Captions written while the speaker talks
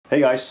Hey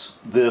guys,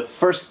 the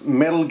first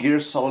Metal Gear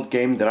Solid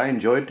game that I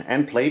enjoyed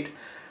and played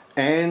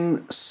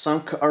and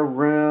sunk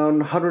around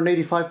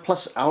 185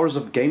 plus hours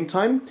of game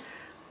time,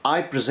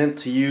 I present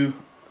to you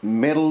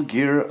Metal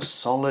Gear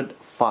Solid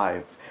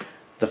 5,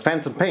 the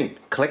Phantom Pain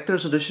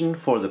Collector's Edition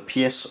for the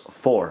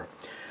PS4.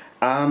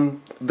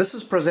 This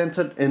is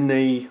presented in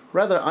a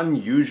rather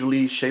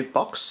unusually shaped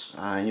box,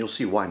 and you'll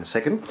see why in a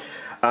second.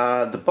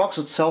 The box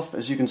itself,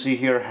 as you can see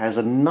here, has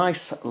a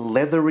nice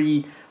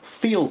leathery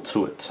feel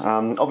to it.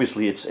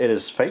 Obviously it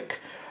is fake.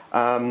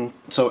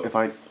 So if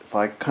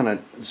I kind of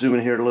zoom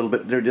in here a little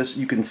bit,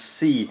 you can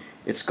see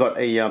it's got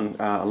a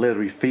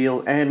leathery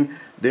feel, and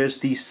there's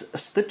these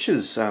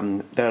stitches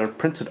that are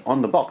printed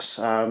on the box,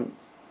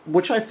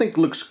 which I think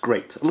looks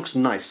great. It looks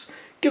nice.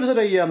 Gives it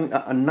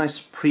a nice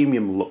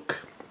premium look.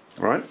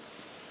 All right.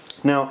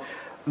 Now,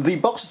 the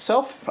box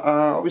itself,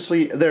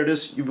 obviously there it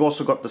is. You've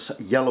also got this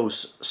yellow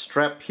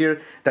strap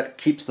here that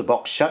keeps the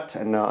box shut,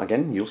 and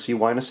again you'll see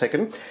why in a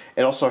second.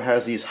 It also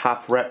has these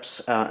half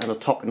wraps on the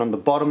top and on the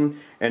bottom,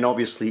 and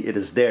obviously it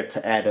is there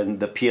to add in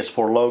the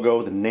PS4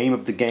 logo, the name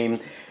of the game,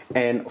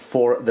 and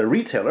for the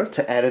retailer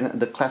to add in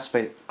the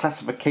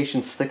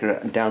classification sticker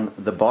down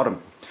the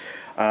bottom.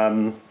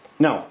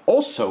 Now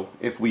also,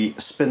 if we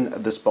spin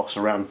this box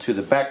around to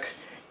the back,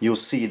 you'll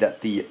see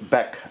that the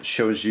back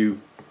shows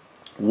you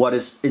what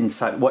is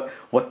inside, what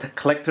the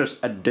collector's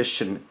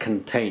edition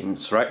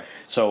contains, right?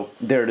 So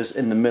there it is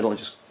in the middle. I'll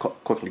just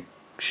quickly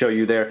show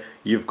you there.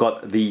 You've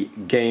got the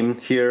game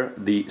here,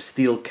 the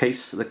steel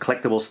case, the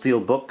collectible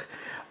steel book,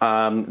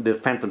 the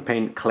Phantom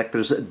Pain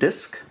collector's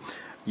disc.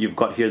 You've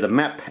got here the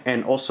map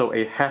and also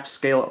a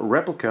half-scale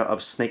replica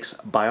of Snake's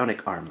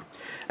bionic arm.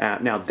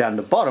 Now down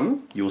the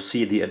bottom you'll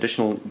see the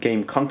additional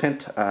game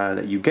content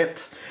that you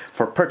get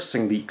for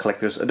purchasing the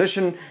collector's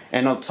edition,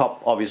 and on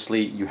top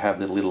obviously you have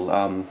the little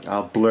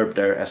blurb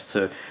there as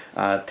to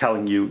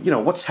telling you,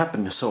 what's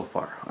happened so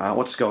far,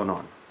 what's going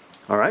on.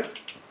 All right.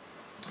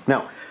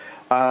 Now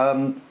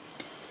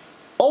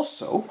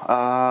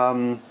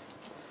also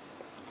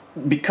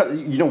because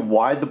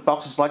why the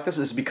box is like this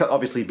is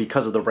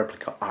because of the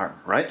replica arm,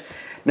 right?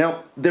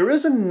 Now there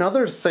is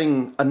another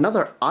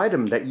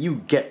item that you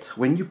get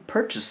when you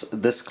purchase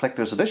this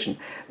collector's edition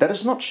that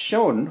is not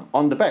shown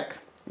on the back.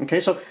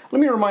 Okay, so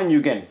let me remind you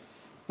again.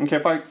 Okay,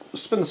 if I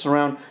spin this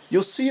around,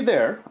 you'll see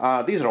there,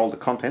 these are all the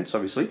contents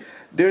obviously.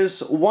 There's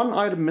one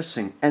item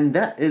missing, and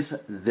that is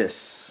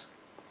this.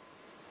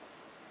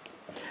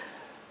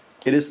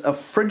 It is a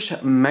fridge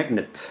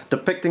magnet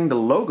depicting the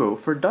logo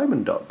for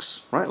Diamond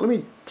Dogs. Right? Let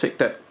me get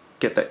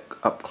that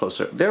up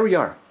closer. There we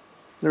are.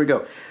 There we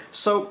go.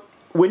 So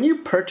when you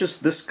purchase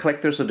this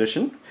collector's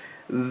edition,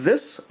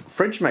 this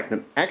fridge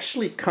magnet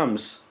actually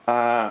comes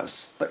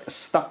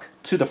stuck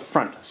to the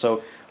front.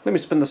 So let me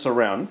spin this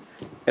around.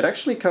 It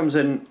actually comes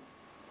in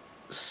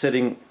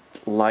sitting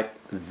like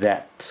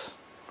that.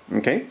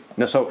 Okay.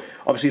 Now, so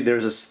obviously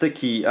there's a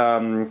sticky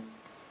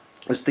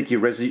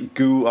residue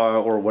goo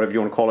or whatever you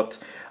want to call it.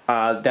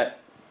 That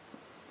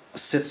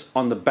sits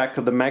on the back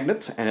of the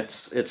magnet, and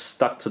it's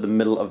stuck to the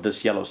middle of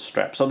this yellow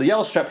strap. So the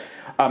yellow strap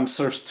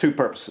serves two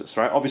purposes,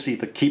 right? Obviously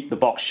to keep the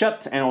box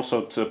shut, and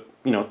also to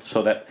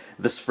so that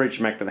this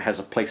fridge magnet has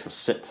a place to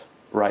sit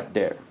right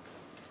there.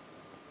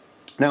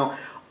 Now,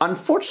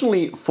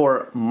 unfortunately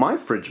for my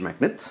fridge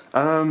magnet,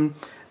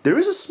 there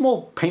is a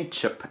small paint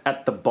chip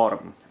at the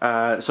bottom.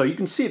 So you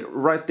can see it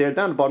right there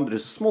down the bottom.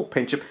 There's a small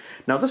paint chip.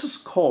 Now this is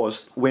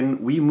caused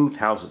when we moved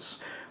houses.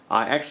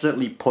 I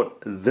accidentally put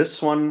this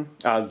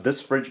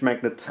fridge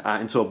magnet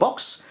into a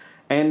box,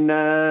 and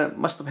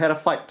must have had a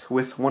fight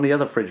with one of the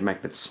other fridge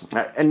magnets.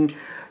 And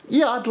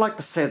yeah, I'd like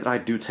to say that I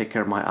do take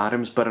care of my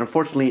items, but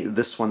unfortunately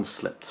this one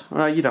slipped.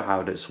 You know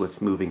how it is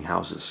with moving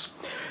houses.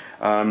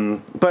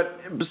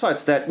 But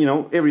besides that,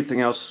 everything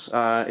else,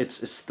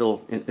 it's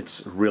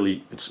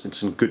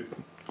in good,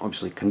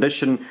 obviously,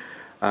 condition.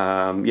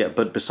 Yeah,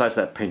 but besides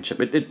that paint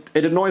chip,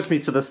 it annoys me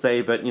to this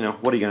day. But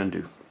what are you gonna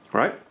do,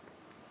 right?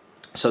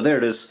 So there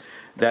it is.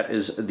 That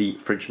is the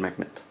fridge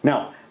magnet.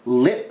 Now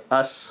let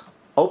us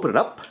open it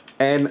up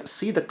and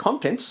see the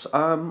contents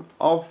of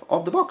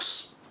the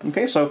box.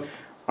 Okay, so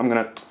I'm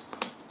gonna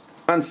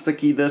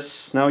unsticky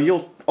this. Now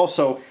you'll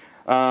also,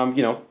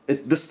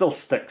 this still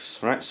sticks,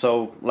 right?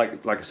 So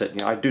like I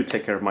said, I do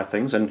take care of my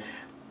things, and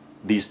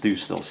these do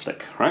still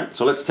stick, right?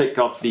 So let's take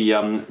off the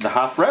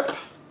half wrap.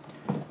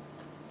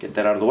 Get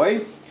that out of the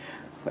way.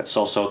 Let's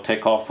also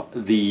take off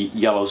the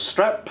yellow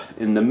strap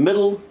in the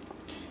middle.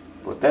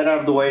 Put that out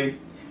of the way,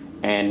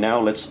 and now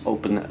let's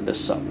open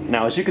this up.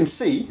 Now, as you can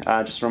see,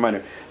 just a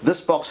reminder,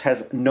 this box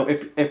has no,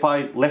 if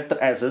I left it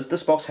as is,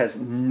 this box has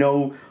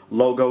no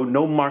logo,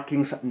 no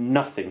markings,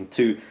 nothing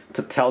to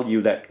tell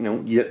you that,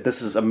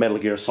 this is a Metal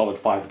Gear Solid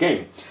 5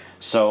 game.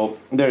 So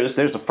there's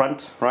the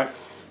front, right?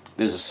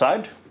 There's the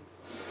side.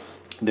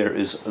 There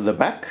is the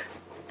back.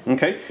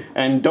 Okay,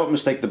 and don't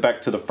mistake the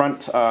back to the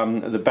front.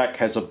 The back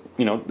has a,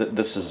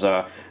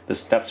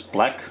 that's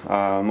black.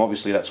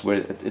 Obviously that's where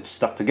it's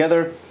stuck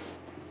together.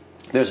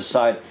 There's a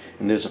side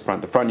and there's a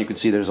front. The front, you can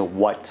see there's a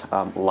white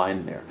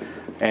line there.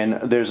 And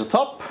there's a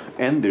top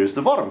and there's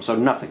the bottom, so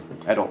nothing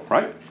at all,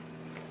 right?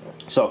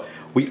 So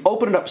we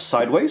open it up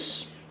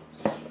sideways.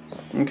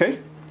 Okay.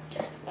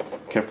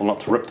 Careful not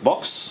to rip the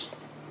box.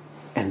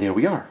 And there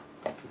we are.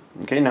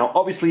 Okay, now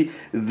obviously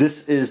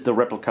this is the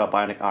replica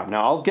bionic arm.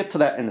 Now I'll get to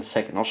that in a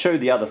second. I'll show you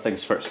the other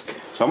things first.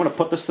 So I'm going to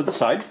put this to the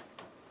side,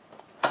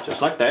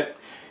 just like that.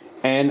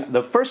 And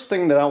the first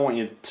thing that I want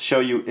you to show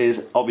you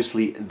is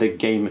obviously the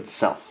game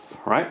itself,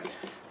 right?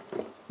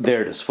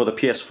 There it is for the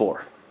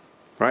PS4,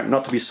 right?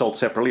 Not to be sold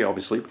separately,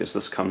 obviously, because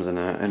this comes in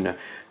a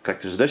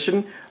collector's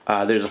edition.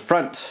 There's a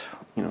front,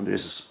 you know,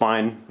 there's a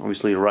spine,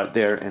 obviously right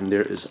there, and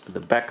there is the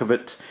back of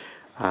it.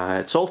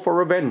 It's all for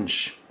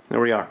revenge. There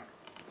we are.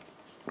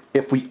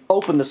 If we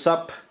open this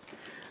up,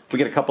 we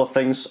get a couple of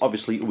things.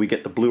 Obviously, we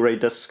get the Blu-ray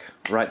disc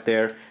right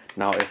there.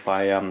 Now, if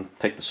I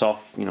take this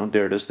off, you know,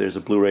 there it is. There's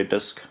a Blu-ray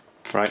disc,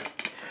 right?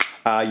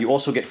 You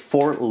also get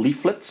 4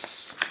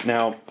 leaflets.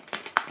 Now,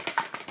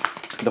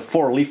 the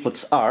 4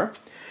 leaflets are,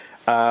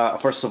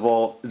 first of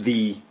all,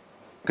 the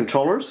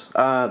controllers,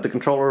 the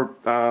controller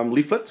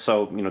leaflet.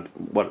 So, you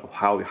know,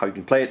 how you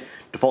can play it.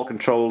 Default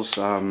controls.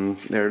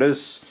 There it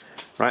is.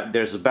 Right,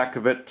 there's the back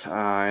of it,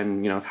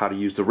 and you know how to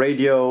use the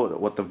radio,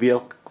 what the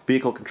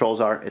vehicle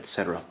controls are,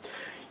 etc.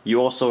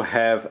 You also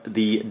have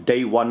the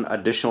day 1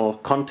 additional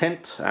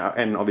content,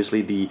 and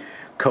obviously the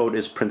code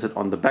is printed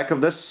on the back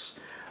of this.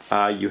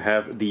 You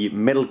have the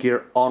Metal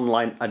Gear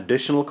Online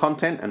additional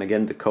content, and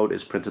again the code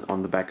is printed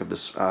on the back of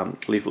this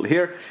leaflet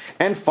here.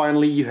 And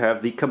finally you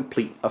have the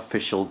complete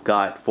official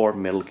guide for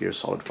Metal Gear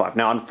Solid 5.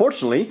 Now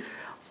unfortunately,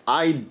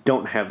 I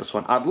don't have this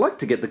one. I'd like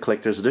to get the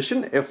collector's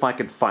edition if I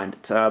could find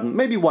it.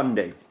 Maybe one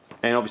day.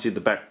 And obviously the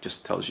back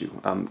just tells you,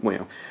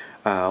 you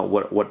know,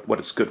 what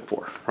it's good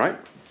for, right?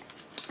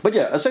 But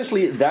yeah,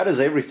 essentially that is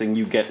everything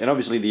you get. And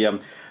obviously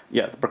the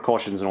the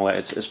precautions and all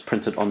that is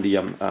printed on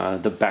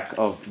the back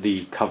of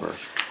the cover.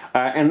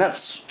 And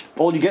that's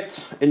all you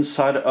get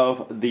inside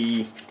of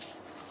the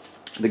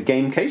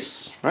game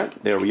case, right?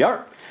 There we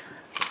are.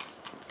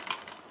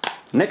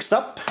 Next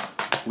up,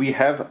 we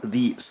have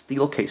the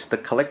steel case, the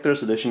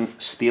collector's edition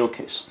steel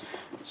case.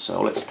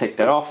 So let's take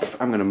that off.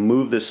 I'm going to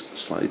move this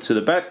slightly to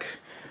the back.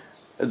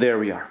 There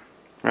we are,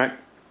 right?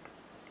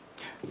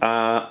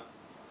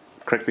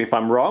 Correct me if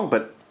I'm wrong,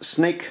 but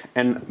Snake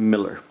and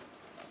Miller.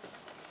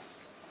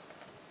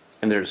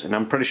 And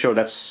I'm pretty sure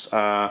that's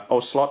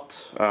Ocelot,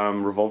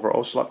 Revolver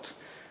Ocelot.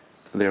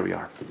 There we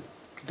are.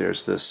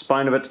 There's the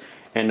spine of it.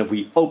 And if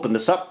we open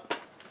this up,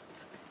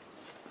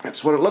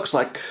 that's what it looks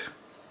like.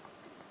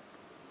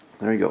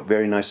 There you go,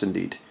 very nice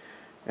indeed.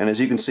 And as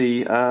you can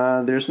see,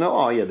 there's no,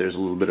 oh yeah, there's a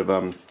little bit of,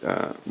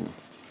 but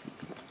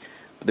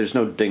there's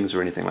no dings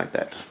or anything like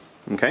that.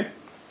 Okay?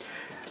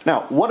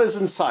 Now, what is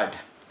inside?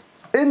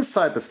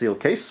 Inside the steel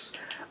case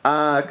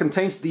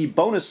contains the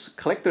bonus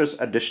collector's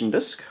edition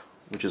disc,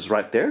 which is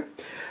right there.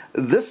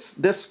 This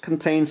disc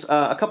contains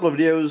a couple of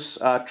videos,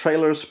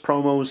 trailers,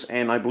 promos,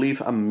 and I believe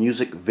a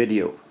music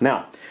video.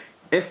 Now,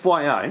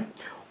 FYI,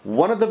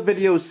 one of the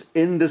videos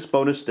in this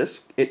bonus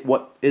disc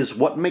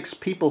what makes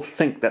people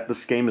think that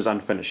this game is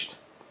unfinished.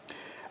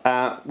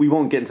 We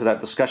won't get into that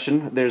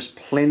discussion. There's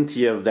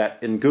plenty of that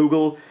in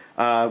Google.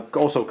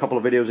 Also a couple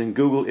of videos in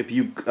Google if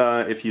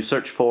you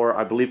search for,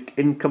 I believe,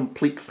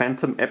 incomplete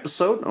Phantom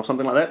episode or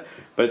something like that.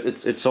 But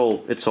it's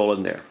all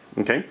in there.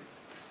 Okay.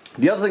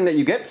 The other thing that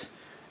you get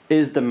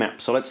is the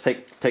map. So let's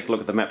take a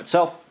look at the map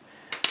itself.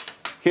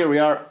 Here we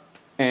are.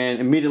 And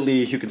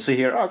immediately you can see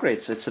here, oh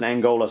great, it's in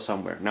Angola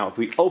somewhere. Now if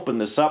we open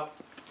this up,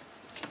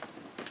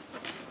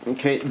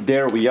 okay,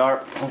 there we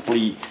are.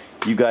 Hopefully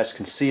you guys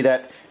can see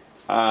that.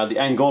 The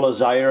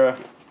Angola-Zaire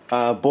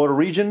border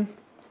region,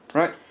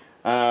 right?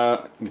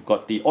 You've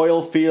got the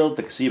oil field,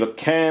 the Kasiba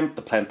camp,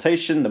 the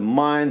plantation, the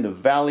mine, the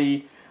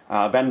valley,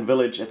 abandoned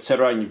village,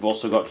 etc. And you've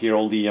also got here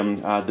all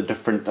the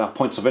different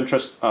points of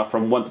interest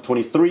from 1 to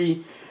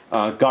 23,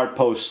 guard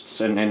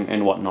posts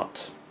and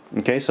whatnot.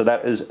 Okay, so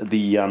that is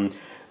the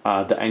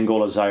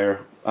Angola-Zaire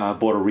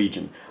border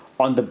region.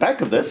 On the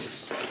back of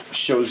this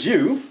shows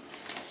you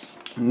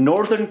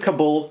northern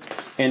Kabul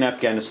in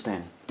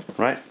Afghanistan,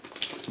 right?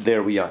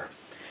 There we are.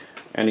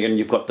 And again,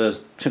 you've got the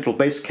central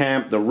base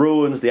camp, the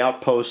ruins, the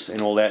outposts, and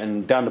all that.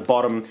 And down the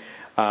bottom,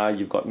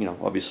 you've got, you know,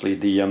 obviously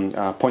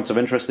the points of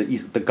interest,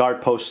 the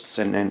guard posts,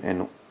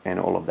 and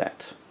all of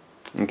that.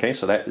 Okay,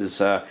 so that is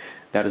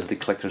the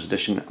collector's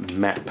edition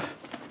map.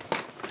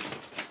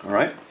 All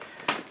right.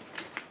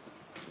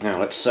 Now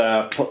let's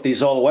put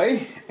these all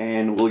away,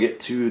 and we'll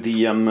get to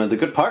the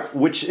good part,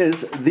 which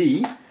is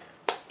the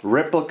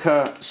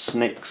replica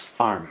Snake's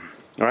arm.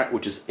 All right,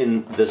 which is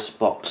in this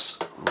box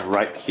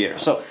right here.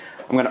 So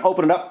I'm going to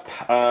open it up.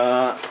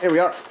 Here we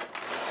are.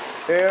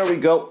 There we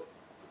go.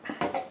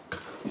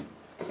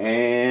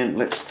 And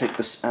let's take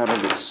this out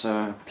of its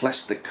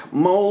plastic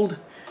mold.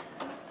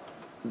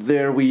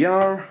 There we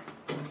are.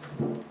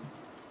 I'm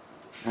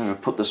going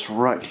to put this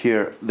right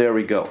here. There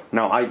we go.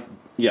 Now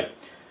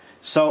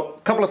So,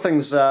 a couple of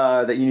things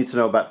that you need to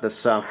know about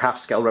this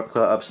half-scale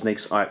replica of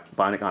Snake's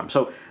bionic arm.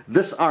 So,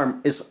 this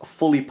arm is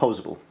fully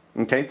posable,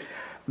 okay?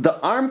 The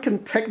arm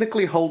can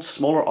technically hold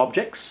smaller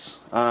objects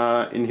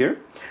in here.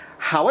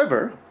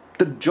 However,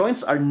 the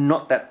joints are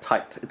not that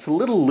tight. It's a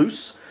little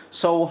loose,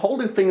 so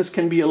holding things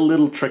can be a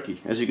little tricky,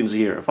 as you can see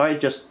here. If I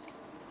just,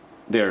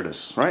 there it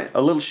is, right?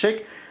 A little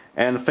shake,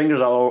 and the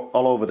fingers are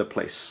all over the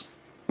place.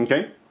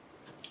 Okay?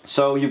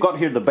 So you've got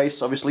here the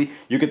base, obviously.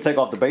 You can take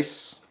off the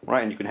base,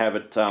 right? And you can have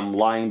it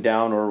lying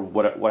down or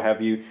what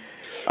have you.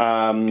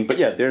 But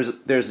yeah,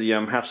 there's the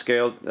half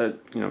scale. You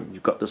know,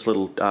 you've got this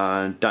little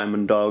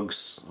diamond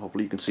dogs.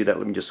 Hopefully you can see that.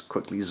 Let me just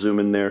quickly zoom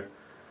in there.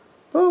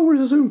 Oh, where's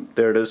the zoom?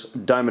 There it is.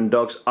 Diamond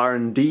Dogs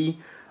R&D,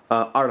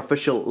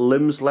 Artificial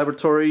Limbs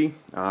Laboratory.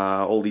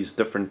 All these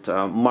different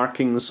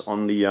markings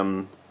on the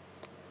arm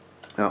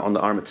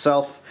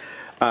itself.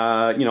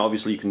 You know,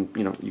 obviously you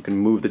can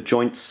move the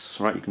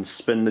joints, right? You can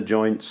spin the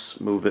joints,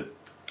 move it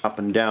up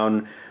and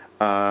down.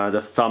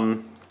 The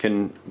thumb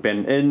can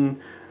bend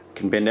in,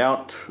 can bend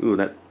out. Ooh,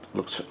 that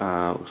looks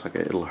like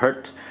it'll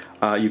hurt.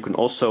 You can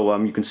also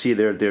you can see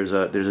there's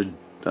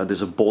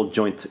a ball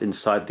joint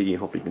inside the.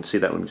 Hopefully you can see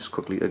that. Let me just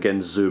quickly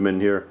again zoom in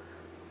here.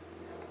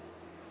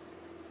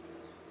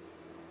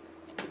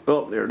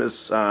 Oh, there it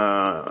is.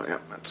 Yeah,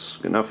 that's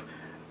good enough.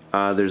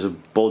 There's a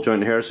ball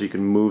joint here, so you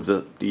can move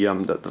the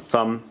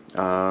thumb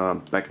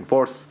back and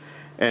forth,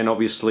 and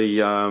obviously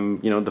you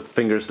know, the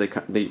fingers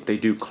they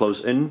do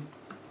close in,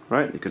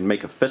 right? You can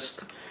make a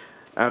fist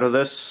out of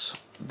this.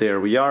 There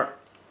we are.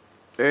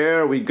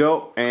 There we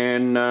go,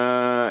 and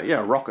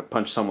yeah, rocket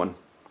punch someone.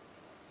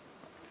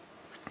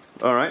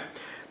 All right,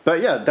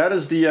 but yeah, that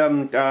is the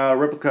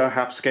replica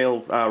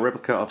half-scale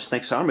replica of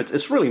Snake's arm.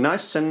 It's really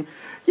nice, and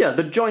yeah,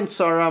 the joints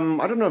are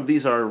I don't know if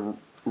these are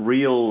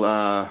real.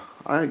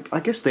 I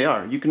guess they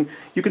are. You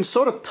can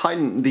sort of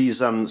tighten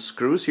these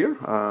screws here.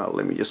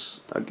 Let me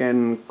just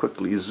again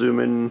quickly zoom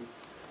in.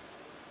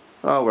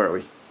 Oh, where are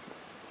we?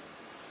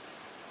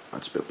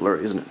 That's a bit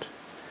blurry, isn't it?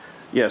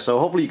 Yeah, so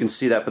hopefully you can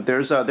see that. But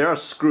there are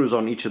screws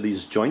on each of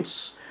these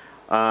joints.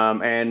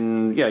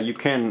 And yeah, you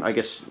can, I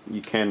guess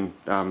you can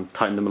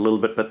tighten them a little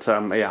bit, but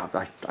yeah,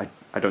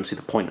 I don't see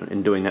the point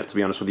in doing that, to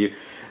be honest with you.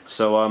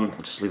 So I'll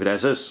just leave it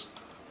as is.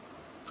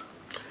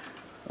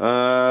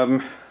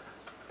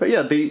 But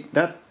yeah,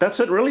 that's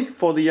it really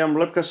for the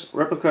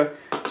replica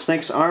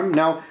Snake's arm.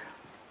 Now,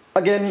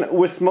 again,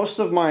 with most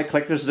of my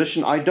collector's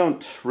edition, I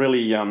don't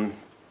really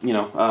you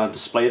know,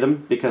 display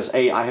them because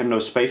A, I have no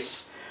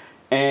space,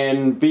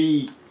 and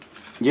B,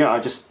 yeah, I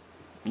just,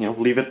 you know,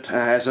 leave it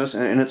as is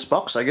in its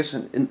box, I guess,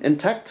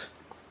 intact.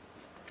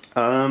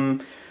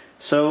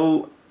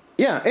 So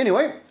yeah,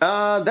 anyway,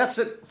 that's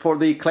it for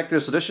the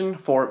collector's edition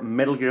for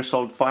Metal Gear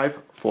Solid 5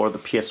 for the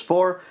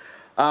PS4.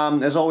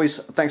 As always,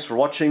 thanks for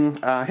watching.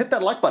 Hit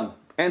that like button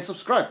and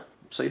subscribe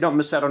so you don't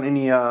miss out on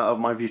any of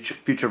my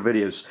future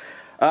videos.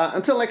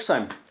 Until next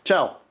time,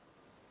 ciao.